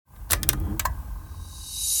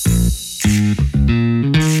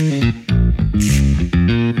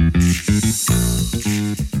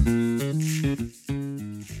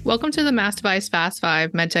Welcome to the Mass Device Fast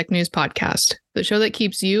 5 MedTech News Podcast, the show that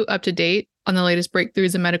keeps you up to date on the latest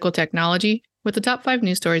breakthroughs in medical technology with the top 5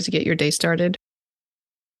 news stories to get your day started.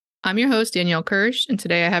 I'm your host, Danielle Kirsh, and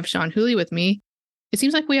today I have Sean Whooley with me. It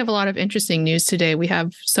seems like we have a lot of interesting news today.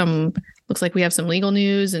 Looks like we have some legal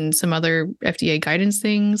news and some other FDA guidance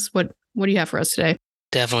things. What do you have for us today?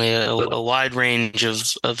 Definitely a wide range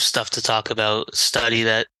of stuff to talk about. Study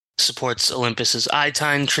that supports Olympus's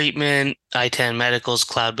iTind treatment, Eitan Medical's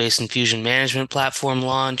cloud-based infusion management platform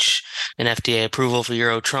launch, an FDA approval for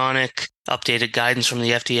Urotronic, updated guidance from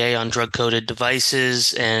the FDA on drug-coated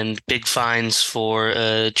devices, and big fines for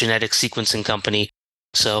a genetic sequencing company.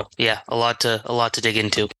 So yeah, a lot to dig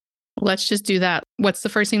into. Let's just do that. What's the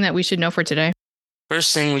first thing that we should know for today?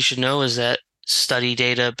 First thing we should know is that study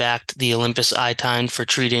data backed the Olympus iTind for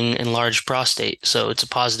treating enlarged prostate. So it's a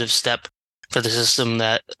positive step for the system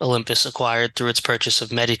that Olympus acquired through its purchase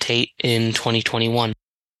of Meditate in 2021.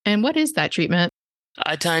 And what is that treatment?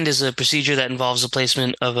 iTind is a procedure that involves the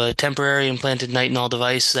placement of a temporary implanted nitinol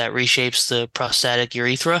device that reshapes the prostatic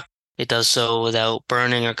urethra. It does so without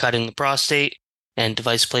burning or cutting the prostate, and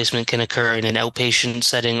device placement can occur in an outpatient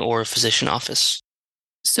setting or physician office.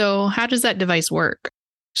 So how does that device work?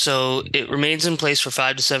 So it remains in place for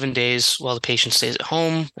 5 to 7 days while the patient stays at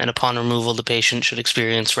home, and upon removal, the patient should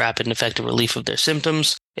experience rapid and effective relief of their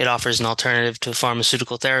symptoms. It offers an alternative to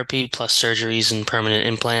pharmaceutical therapy, plus surgeries and permanent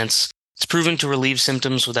implants. It's proven to relieve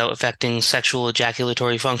symptoms without affecting sexual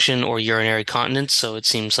ejaculatory function or urinary continence, so it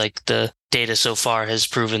seems like the data so far has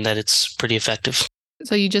proven that it's pretty effective.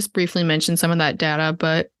 So you just briefly mentioned some of that data,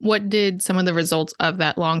 but what did some of the results of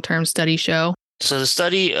that long-term study show? So the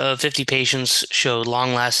study of 50 patients showed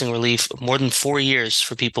long-lasting relief of more than 4 years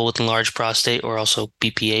for people with enlarged prostate, or also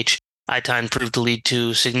BPH. Eitan proved to lead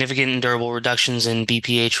to significant and durable reductions in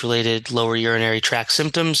BPH-related lower urinary tract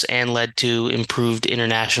symptoms and led to improved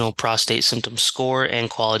international prostate symptom score and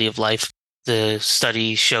quality of life. The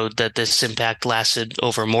study showed that this impact lasted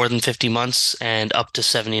over more than 50 months and up to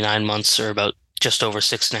 79 months, or about just over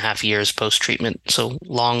 6.5 years post-treatment. So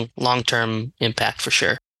long-term impact for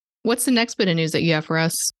sure. What's the next bit of news that you have for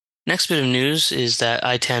us? Next bit of news is that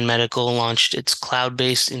Eitan Medical launched its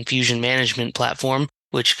cloud-based infusion management platform,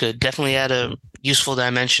 which could definitely add a useful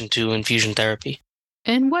dimension to infusion therapy.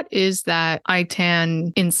 And what is that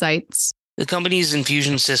Eitan Insights? The company's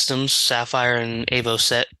infusion systems, Sapphire and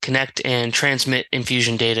AvoSet, connect and transmit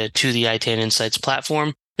infusion data to the Eitan Insights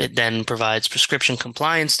platform. It then provides prescription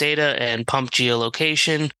compliance data and pump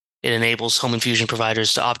geolocation. It enables home infusion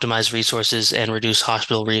providers to optimize resources and reduce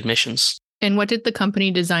hospital readmissions. And what did the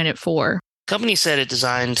company design it for? The company said it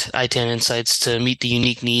designed Eitan Insights to meet the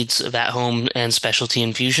unique needs of at-home and specialty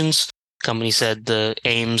infusions. The company said the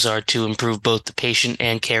aims are to improve both the patient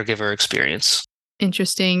and caregiver experience.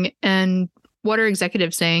 Interesting. And what are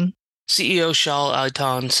executives saying? CEO Shal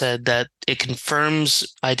Eitan said that it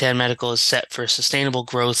confirms Eitan Medical is set for sustainable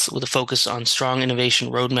growth with a focus on strong innovation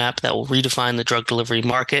roadmap that will redefine the drug delivery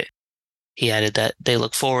market. He added that they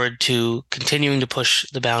look forward to continuing to push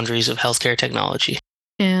the boundaries of healthcare technology.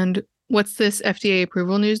 And what's this FDA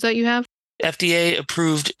approval news that you have? FDA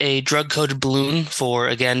approved a drug-coated balloon for,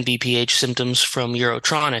 again, BPH symptoms from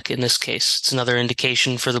Urotronic in this case. It's another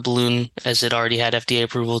indication for the balloon, as it already had FDA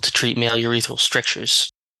approval to treat male urethral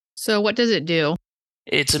strictures. So what does it do?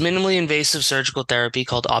 It's a minimally invasive surgical therapy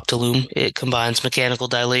called Optilume. It combines mechanical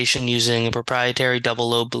dilation using a proprietary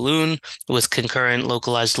double-lobe balloon with concurrent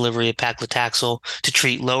localized delivery of paclitaxel to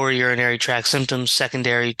treat lower urinary tract symptoms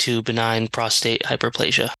secondary to benign prostate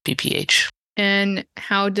hyperplasia, BPH. And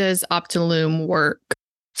how does Optilume work?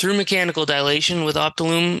 Through mechanical dilation with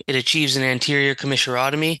Optilume, it achieves an anterior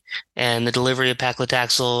commissurotomy, and the delivery of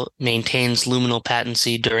paclitaxel maintains luminal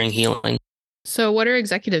patency during healing. So what are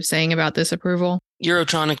executives saying about this approval?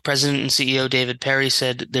 Urotronic President and CEO David Perry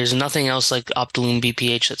said there's nothing else like Optilume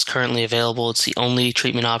BPH that's currently available. It's the only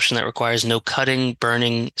treatment option that requires no cutting,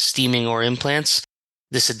 burning, steaming, or implants.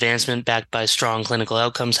 This advancement, backed by strong clinical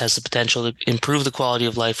outcomes, has the potential to improve the quality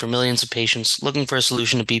of life for millions of patients looking for a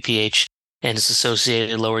solution to BPH and its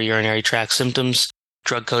associated lower urinary tract symptoms.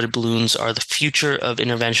 Drug-coated balloons are the future of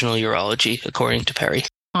interventional urology, according to Perry.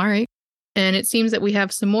 All right. And it seems that we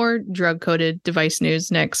have some more drug-coated device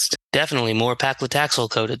news next. Definitely more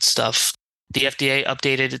paclitaxel-coated stuff. The FDA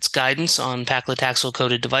updated its guidance on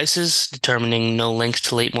paclitaxel-coated devices, determining no link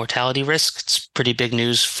to late mortality risk. It's pretty big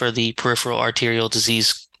news for the peripheral arterial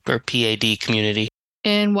disease, or PAD, community.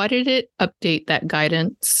 And why did it update that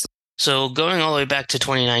guidance? So going all the way back to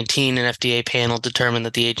 2019, an FDA panel determined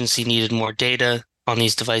that the agency needed more data. on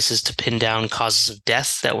these devices to pin down causes of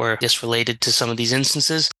death that were just related to some of these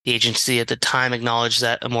instances. The agency at the time acknowledged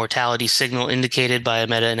that a mortality signal indicated by a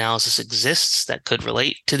meta-analysis exists that could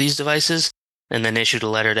relate to these devices, and then issued a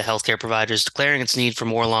letter to healthcare providers declaring its need for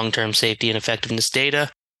more long-term safety and effectiveness data.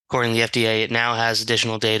 According to the FDA, it now has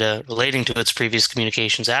additional data relating to its previous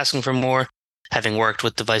communications asking for more, having worked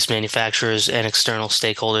with device manufacturers and external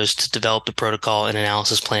stakeholders to develop the protocol and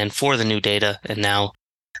analysis plan for the new data, and now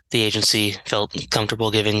the agency felt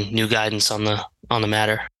comfortable giving new guidance on the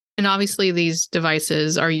matter. And obviously these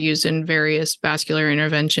devices are used in various vascular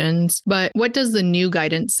interventions, but what does the new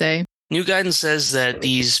guidance say? New guidance says that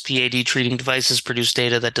these PAD treating devices produce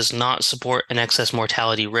data that does not support an excess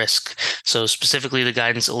mortality risk. So specifically, the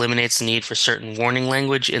guidance eliminates the need for certain warning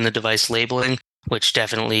language in the device labeling, which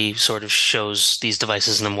definitely sort of shows these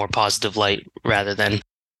devices in a more positive light rather than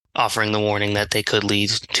offering the warning that they could lead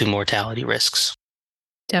to mortality risks.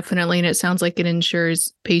 Definitely. And it sounds like it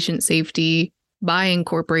ensures patient safety by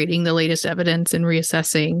incorporating the latest evidence and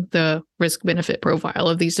reassessing the risk-benefit profile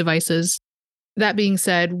of these devices. That being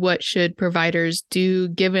said, what should providers do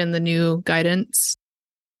given the new guidance?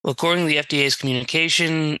 Well, according to the FDA's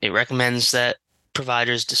communication, it recommends that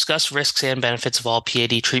providers discuss risks and benefits of all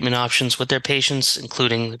PAD treatment options with their patients,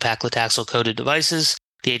 including the paclitaxel-coated devices.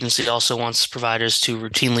 The agency also wants providers to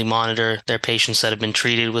routinely monitor their patients that have been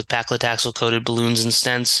treated with paclitaxel-coated balloons and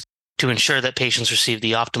stents to ensure that patients receive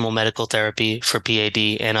the optimal medical therapy for PAD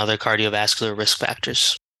and other cardiovascular risk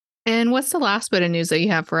factors. And what's the last bit of news that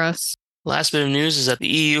you have for us? Last bit of news is that the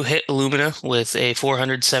EU hit Illumina with a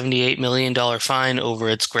 $478 million fine over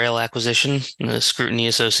its Grail acquisition. And the scrutiny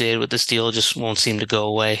associated with this deal just won't seem to go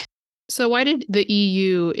away. So why did the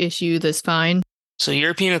EU issue this fine? So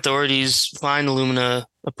European authorities fined Illumina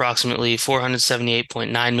approximately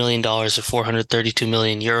 $478.9 million or 432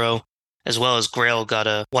 million euro, as well as Grail got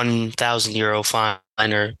a 1,000 euro fine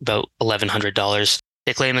or about $1,100.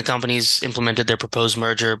 They claim the companies implemented their proposed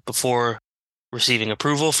merger before receiving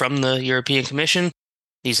approval from the European Commission.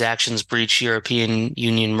 These actions breach European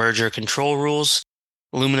Union merger control rules.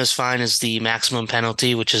 Illumina's fine is the maximum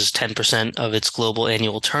penalty, which is 10% of its global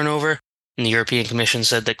annual turnover. And the European Commission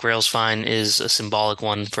said that Grail's fine is a symbolic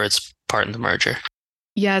one for its part in the merger.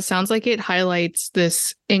 Yeah, it sounds like it highlights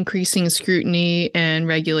this increasing scrutiny and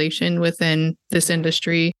regulation within this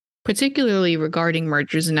industry, particularly regarding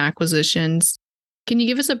mergers and acquisitions. Can you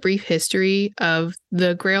give us a brief history of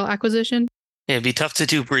the Grail acquisition? It'd be tough to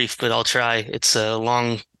do brief, but I'll try. It's a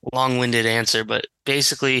long-winded answer, but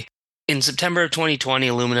basically, in September of 2020,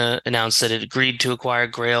 Illumina announced that it agreed to acquire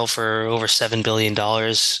Grail for over $7 billion.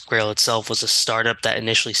 Grail itself was a startup that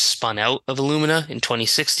initially spun out of Illumina in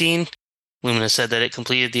 2016. Illumina said that it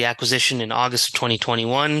completed the acquisition in August of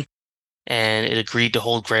 2021, and it agreed to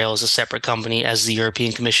hold Grail as a separate company as the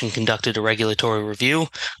European Commission conducted a regulatory review,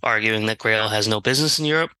 arguing that Grail has no business in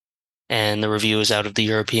Europe, and the review is out of the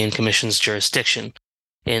European Commission's jurisdiction.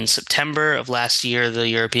 In September of last year, the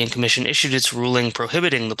European Commission issued its ruling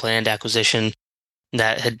prohibiting the planned acquisition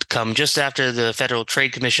that had come just after the Federal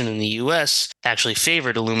Trade Commission in the U.S. actually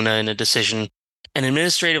favored Illumina in a decision. An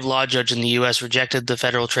administrative law judge in the U.S. rejected the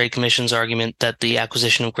Federal Trade Commission's argument that the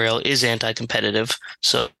acquisition of Grail is anti-competitive.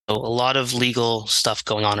 So a lot of legal stuff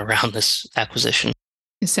going on around this acquisition.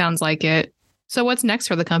 It sounds like it. So what's next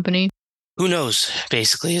for the company? Who knows,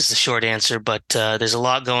 basically, is the short answer, but there's a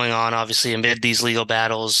lot going on, obviously, amid these legal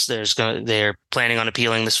battles. They're planning on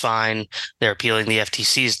appealing this fine. They're appealing the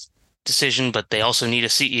FTC's decision, but they also need a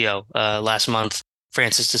CEO. Last month,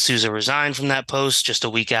 Francis D'Souza resigned from that post just a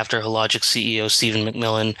week after Hologic CEO Stephen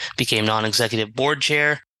McMillan became non-executive board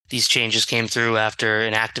chair. These changes came through after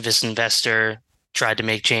an activist investor tried to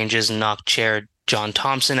make changes and knocked chair John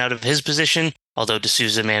Thompson out of his position, although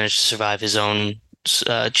D'Souza managed to survive his own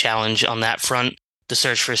challenge on that front. The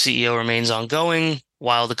search for a CEO remains ongoing,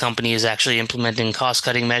 while the company is actually implementing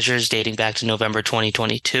cost-cutting measures dating back to November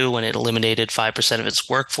 2022 when it eliminated 5% of its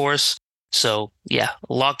workforce. So, yeah,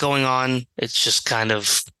 a lot going on. It's just kind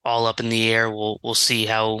of all up in the air. We'll see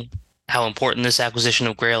how important this acquisition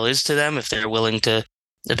of Grail is to them, if they're willing to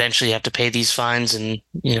eventually have to pay these fines, and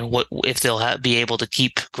what if they'll be able to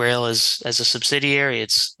keep Grail as a subsidiary.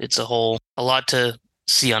 It's a lot to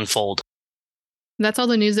see unfold. That's all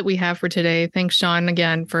the news that we have for today. Thanks, Sean,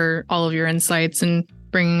 again, for all of your insights and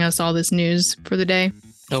bringing us all this news for the day.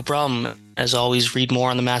 No problem. As always, read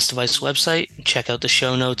more on the Mass Device website. Check out the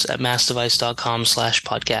show notes at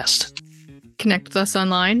massdevice.com/podcast. Connect with us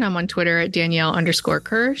online. I'm on Twitter at Danielle_Kirsh,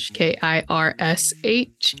 Kirsh,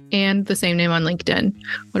 and the same name on LinkedIn.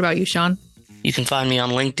 What about you, Sean? You can find me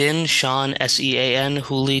on LinkedIn, Sean, Sean,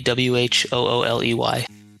 Whooley, Whooley.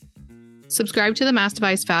 Subscribe to the Mass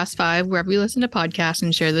Device Fast 5 wherever you listen to podcasts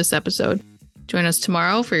and share this episode. Join us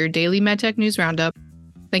tomorrow for your daily medtech news roundup.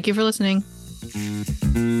 Thank you for listening.